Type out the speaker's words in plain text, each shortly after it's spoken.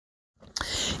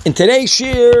In today's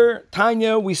Shir,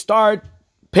 Tanya, we start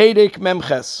Perek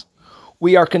Memches.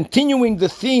 We are continuing the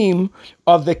theme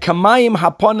of the Kamayim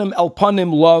Hapanim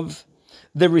Elpanim love,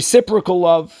 the reciprocal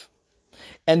love.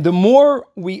 And the more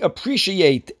we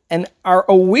appreciate and are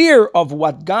aware of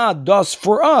what God does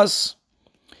for us,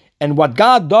 and what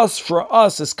God does for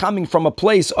us is coming from a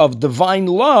place of divine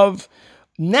love,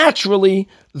 naturally,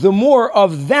 the more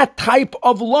of that type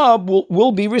of love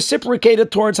will be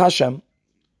reciprocated towards Hashem.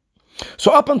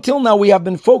 So up until now, we have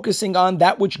been focusing on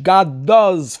that which God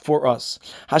does for us.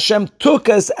 Hashem took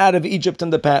us out of Egypt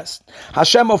in the past.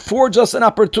 Hashem affords us an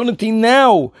opportunity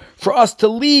now for us to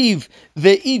leave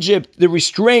the Egypt, the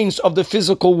restraints of the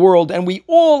physical world, and we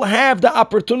all have the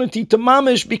opportunity to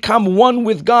mamish, become one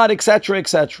with God, etc.,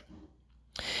 etc.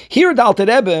 Here, the Alter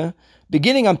Rebbe,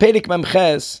 beginning on Perek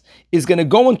Memches, is going to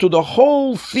go into the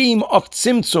whole theme of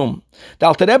Tzimtzum. The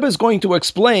Alter Rebbe is going to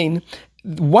explain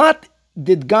what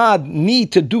did God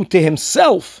need to do to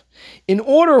himself in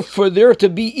order for there to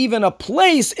be even a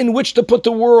place in which to put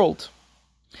the world.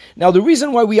 Now, the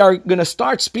reason why we are going to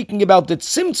start speaking about the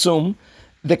Tzimtzum,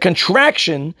 the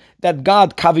contraction that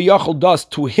God Kaviyachol does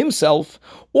to himself,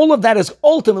 all of that is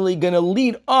ultimately going to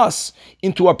lead us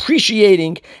into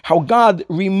appreciating how God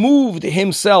removed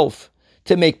himself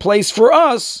to make place for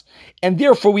us, and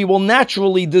therefore we will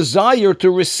naturally desire to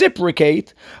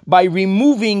reciprocate by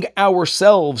removing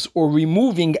ourselves or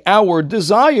removing our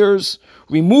desires,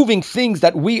 removing things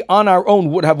that we on our own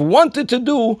would have wanted to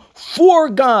do for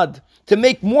God, to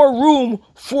make more room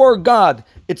for God.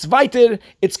 It's vital,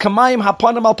 it's kamayim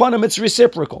hapanim alpanim, it's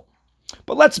reciprocal.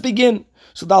 But let's begin.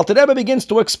 So the Alter Rebbe begins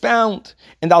to expound,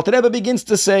 and the Alter Rebbe begins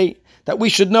to say that we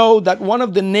should know that one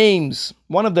of the names,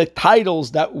 one of the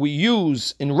titles that we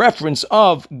use in reference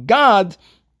of God,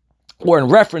 or in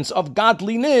reference of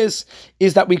godliness,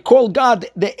 is that we call God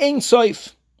the Ein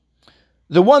Sof,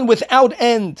 the one without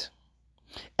end.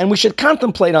 And we should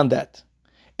contemplate on that.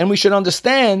 And we should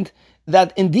understand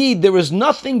that indeed there is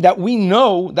nothing that we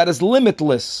know that is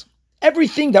limitless.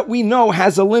 Everything that we know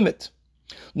has a limit.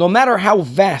 No matter how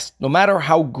vast, no matter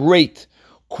how great,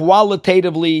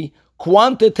 qualitatively,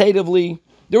 quantitatively,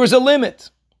 there is a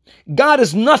limit. God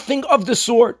is nothing of the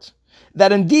sort.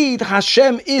 That indeed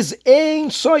Hashem is Ein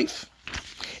Sof.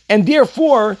 And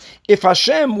therefore, if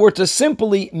Hashem were to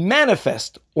simply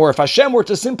manifest, or if Hashem were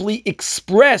to simply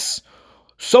express,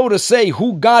 so to say,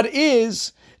 who God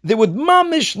is, there would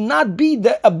mamish not be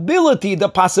the ability, the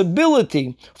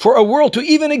possibility for a world to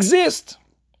even exist.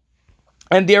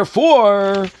 And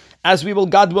therefore, as we will,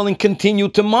 God willing, continue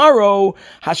tomorrow,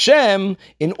 Hashem,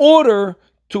 in order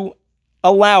to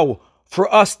allow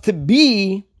for us to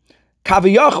be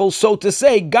Kaviyachol, so to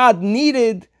say, God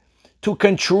needed to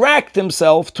contract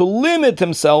himself, to limit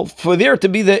himself, for there to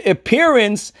be the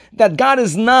appearance that God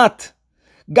is not.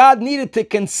 God needed to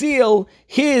conceal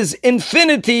his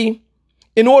infinity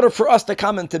in order for us to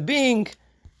come into being,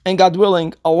 and God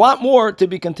willing, a lot more to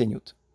be continued.